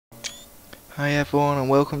Hi everyone and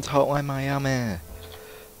welcome to Hotline Miami.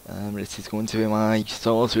 This is going to be my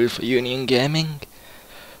source for Union Gaming.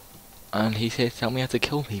 And he's here to tell me how to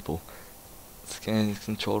kill people. It's getting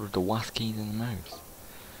control of the WASD keys and the mouse.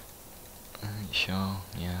 Sure,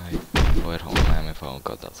 yeah, I played Hotline Miami before. Oh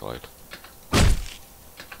god, that's loud.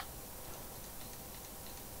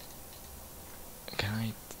 Can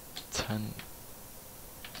I turn...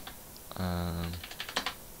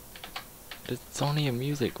 There's only a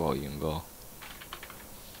music volume though.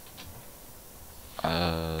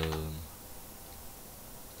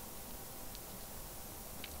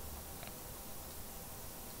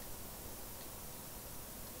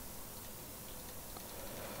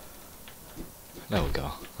 There we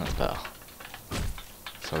go, that's better.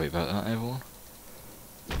 Sorry about that everyone.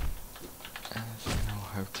 I don't know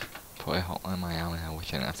how to play Hotline Miami. I wish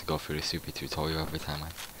I didn't have to go through the super tutorial every time I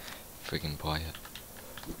friggin' play it.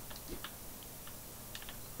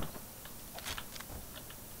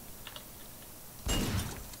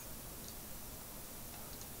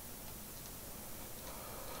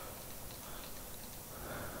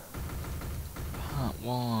 Part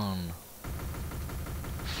 1.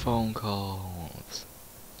 Phone calls.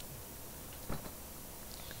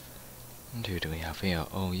 And who do we have here?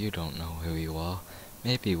 Oh, you don't know who you are.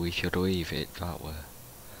 Maybe we should leave it that way.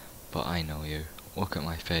 But I know you. Look at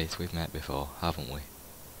my face, we've met before, haven't we?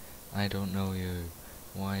 I don't know you.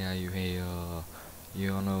 Why are you here?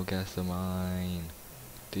 You're no guest of mine.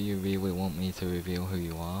 Do you really want me to reveal who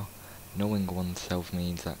you are? Knowing oneself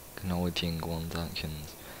means acknowledging one's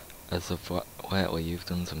actions. As of lately, you've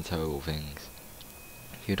done some terrible things.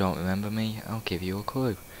 If you don't remember me, I'll give you a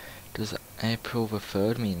clue. Does April the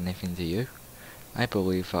 3rd mean anything to you? I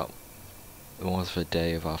believe that was the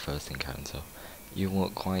day of our first encounter. You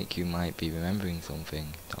look like you might be remembering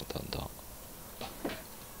something. ...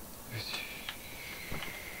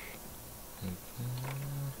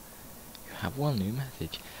 You have one new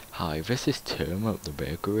message. Hi, this is Tim at the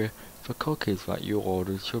bakery. The cookies that you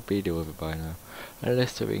ordered should be delivered by now. A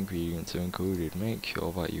list of ingredients are included. Make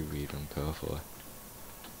sure that you read them carefully.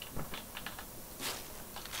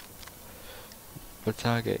 The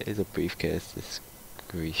target is a briefcase.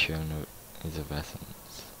 Discretion is of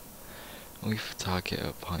essence. Leave target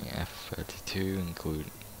at point F32,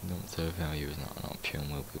 include the observe value is not an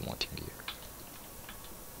option, we'll be watching you.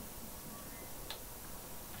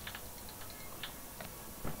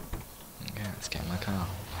 Okay, let's get in my car.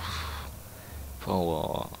 For a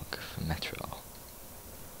walk, for Metro.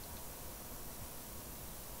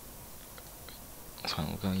 So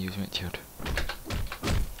we're going to use Richard.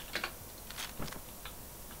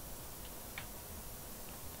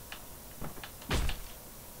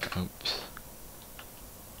 Oops.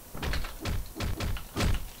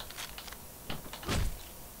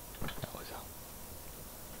 There we go.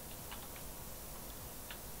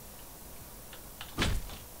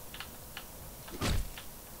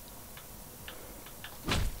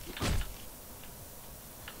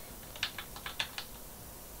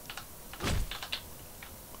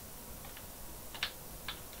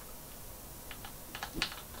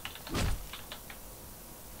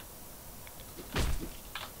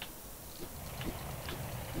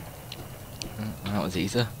 That was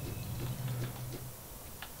easy.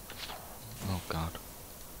 Oh god.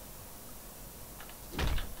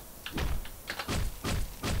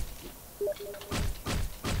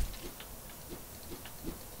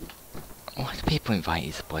 Why do people invite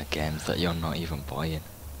you to play games that you're not even playing?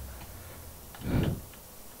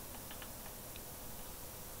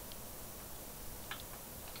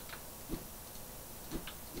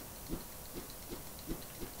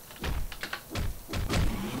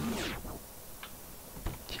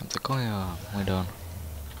 We're done.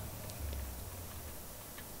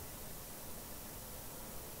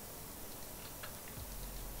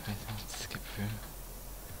 Let's skip through.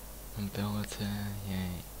 Ability,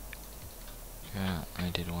 yay. Yeah, I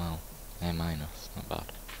did well. A minus, not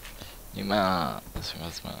bad. You might. That's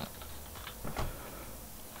smart.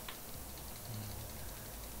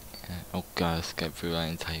 Yeah. Oh god, skip through that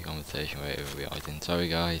entire conversation without realising. Sorry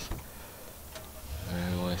guys.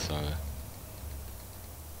 Really sorry.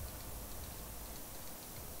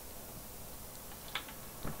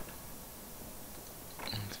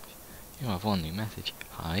 You have one new message.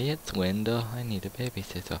 Hi, it's Linda. I need a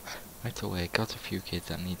babysitter. Right away, got a few kids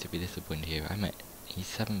that need to be disciplined here. I'm at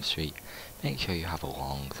East 7th Street. Make sure you have a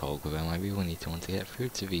long talk with them. I really need someone to get through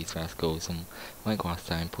to these rascals, and like last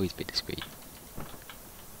time, please be discreet.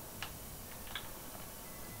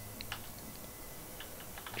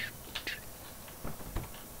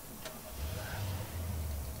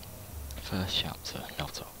 First chapter, no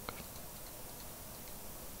talk.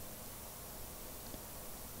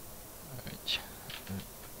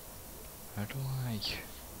 How do I...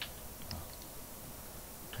 Oh.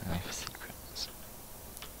 I have secrets.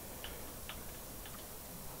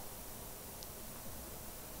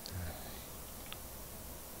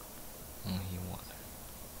 Only one.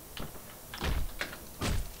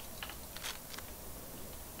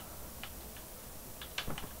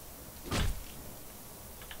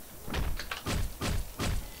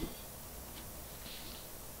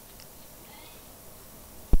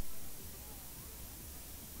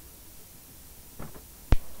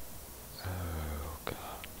 Oh god.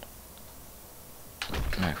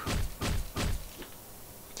 No.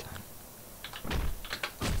 Time.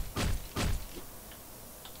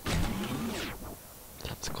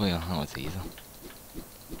 That's clear how it's easy.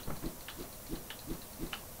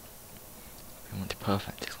 We want it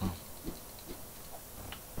perfect as well.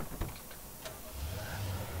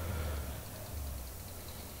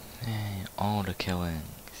 Hey, all the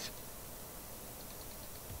killings.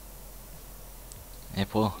 Hey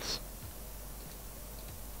boss.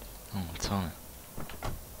 Oh, what's on it?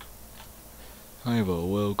 Hi, well,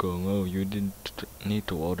 welcome. Oh, you didn't need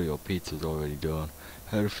to order your pizza's already done.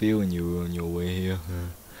 Had a feeling you were on your way here.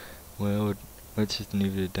 Well, let's just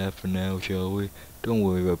leave it at that for now, shall we? Don't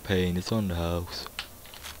worry about paying, it's on the house.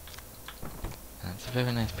 That's a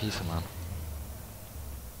very nice pizza, man.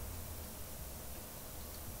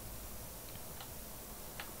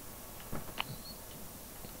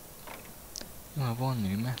 You have one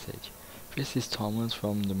new message. This is Thomas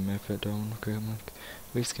from the Methadone Clinic.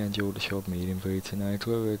 We scheduled a short meeting for you tonight.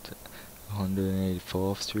 We're at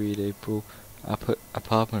 184th Street, April,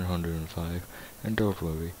 apartment 105. And don't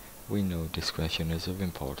worry, we know discretion is of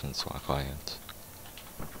importance to our clients.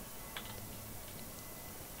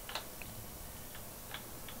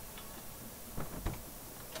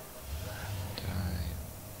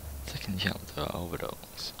 Second chapter,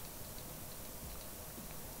 overdose.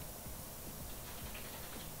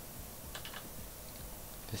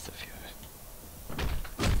 This the fury.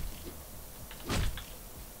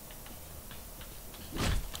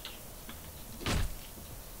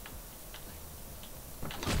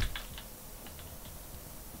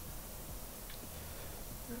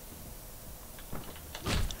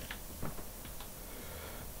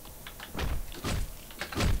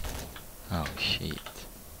 Oh shit.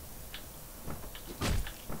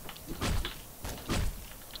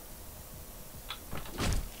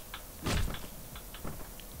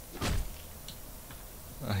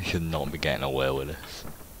 I should not be getting away with this.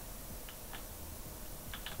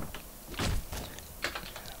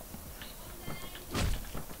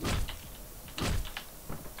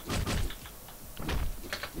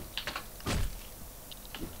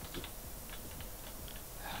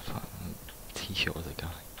 T-shirt was a guy.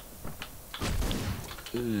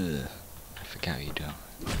 Ugh. I forgot what you're doing.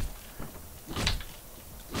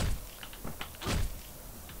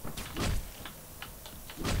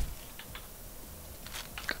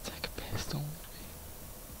 Could take a pistol.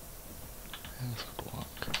 This would work.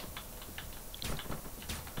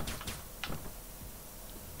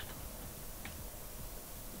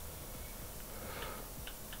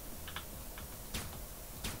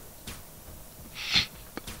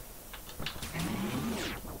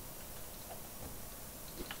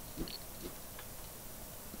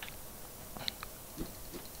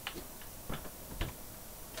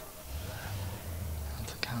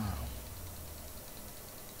 That's a car.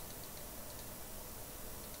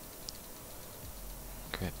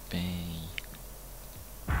 Grip B.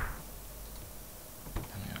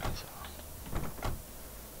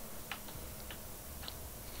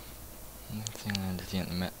 Did you get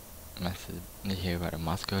the message? Did you hear about the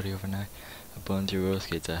Moscow the other night? A bunch of Rose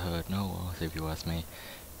kids I heard. No walls, if you ask me.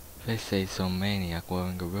 They say some maniac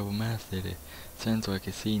wearing a rubber mask did it. Sounds like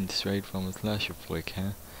a scene straight from a slasher flick,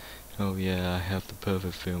 huh? Oh yeah, I have the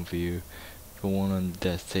perfect film for you. The one on the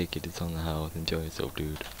desk, take it, it's on the house. Enjoy yourself,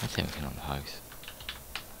 dude. That's everything on the house.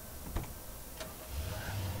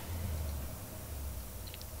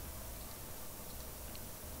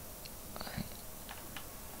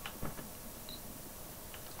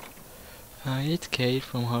 Hi, it's Kate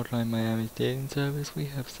from Hotline Miami's dating service. We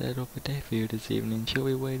have set up a date for you this evening. She'll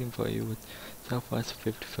be waiting for you with Southwest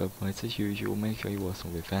 55 points as usual. Make sure you wear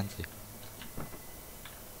something fancy.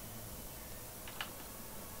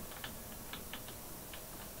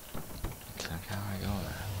 So how I go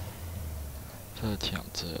there? Third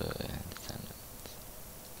chapter, Descendants.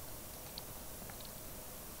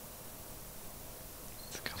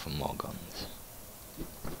 Let's go for more guns.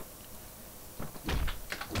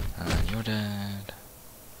 And you're dead.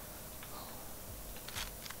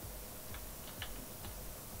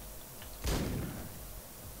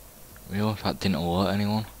 Real if that didn't alert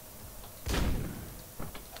anyone.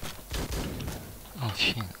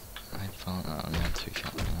 shit. I thought I only had 2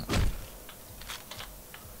 shots for that.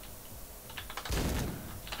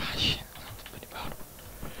 Ah, shit. That was pretty bad.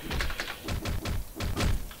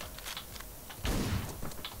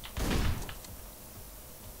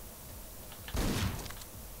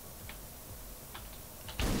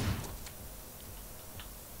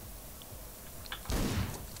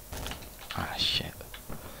 Ah, shit.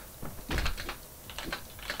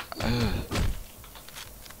 Ugh.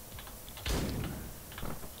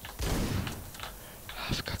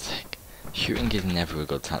 Oh, for God's sake. Shooting is never a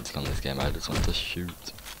good tactic on this game. I just want to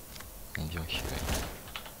shoot. Enjoy shooting.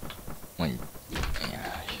 When,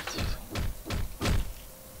 yeah, shit.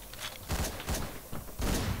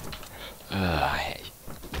 I hate.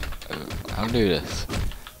 I'll do this.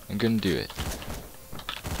 I'm gonna do it.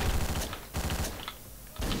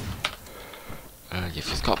 You've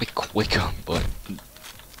just got to be quicker, but the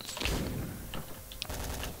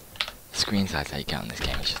screen size that you get on this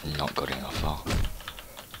game is just not good enough for.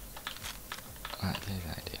 That is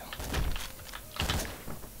ideal.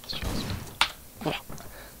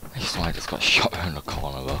 I swear I just got shot around the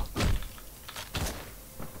corner though.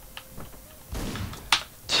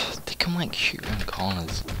 They can like shoot around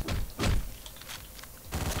corners.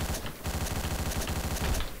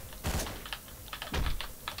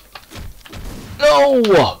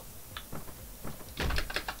 No!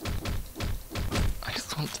 I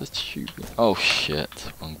just want to shoot. Oh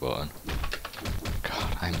shit, wrong button.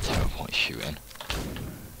 God, I'm terrible at shooting.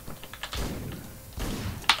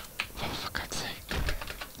 Oh, for God's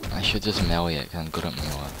sake. I should just melee it, because I'm good at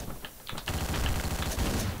melee.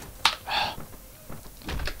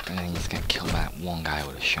 And then you just get killed by that one guy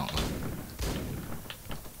with a shotgun.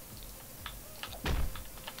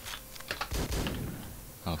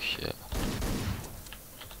 Oh shit.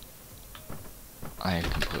 I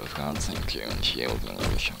completely forgot to think you and shield and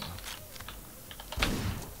other shotgun.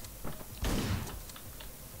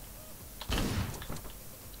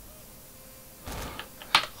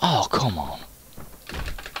 Oh, come on.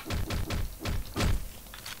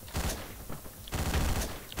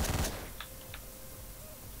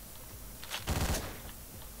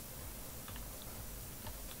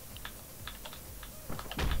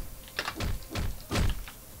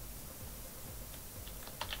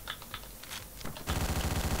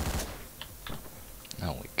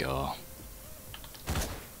 There we go.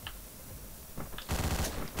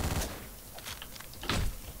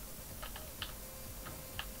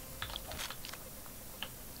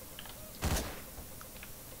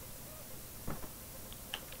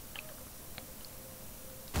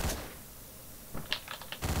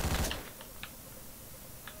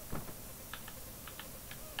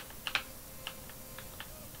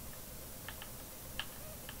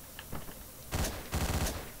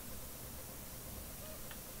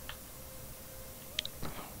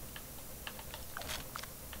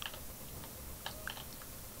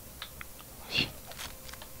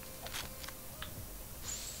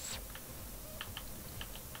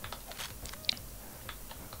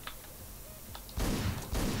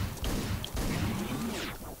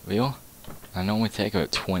 Real? I normally take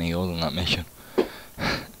about 20 others on that mission.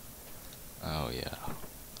 Oh yeah.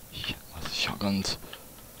 Shit, what's the shotguns?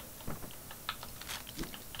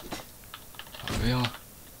 Real?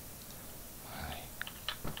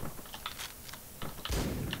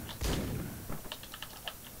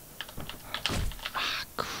 Ah,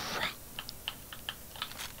 crap.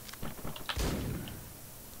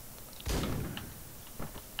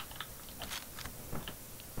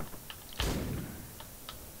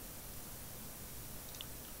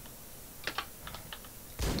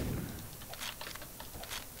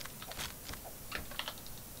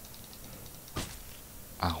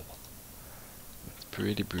 Ow. It's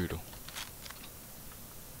pretty brutal.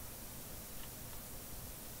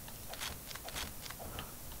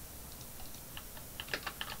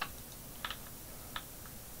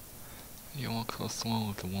 You walk so slow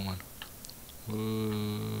with the woman.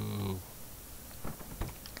 Whoa.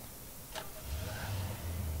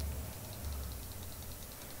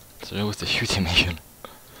 So that was the shooting mission.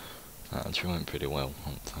 That's went pretty well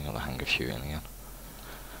once I got the hang of shooting again.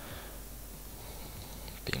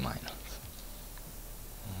 B minus.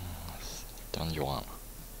 Don Juan.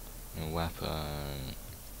 New weapon.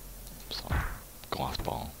 Sorry. Glass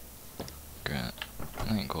ball. Great.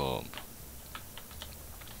 Nightclub.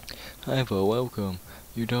 Hi there, welcome.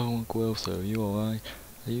 You don't look well, sir. You alright?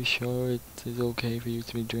 Are you sure it is okay for you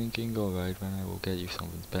to be drinking? Alright, then I will get you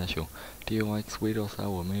something special. Do you like sweet or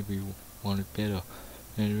sour? Maybe you want it bitter.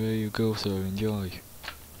 And there you go, sir. Enjoy.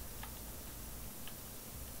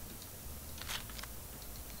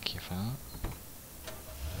 Thank you for that.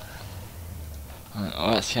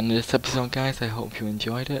 Well, that's the end of this episode, guys. I hope you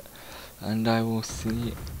enjoyed it, and I will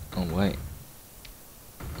see. Oh wait.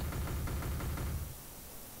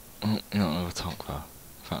 Oh, you don't know what to talk about.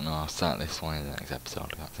 In fact, no, I'll start this one in the next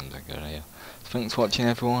episode. That seems like a good idea. So thanks for watching,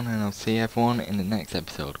 everyone, and I'll see everyone in the next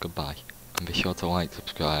episode. Goodbye. And be sure to like,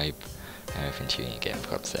 subscribe, and everything tuning again.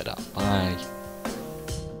 Forgot to say that. Bye.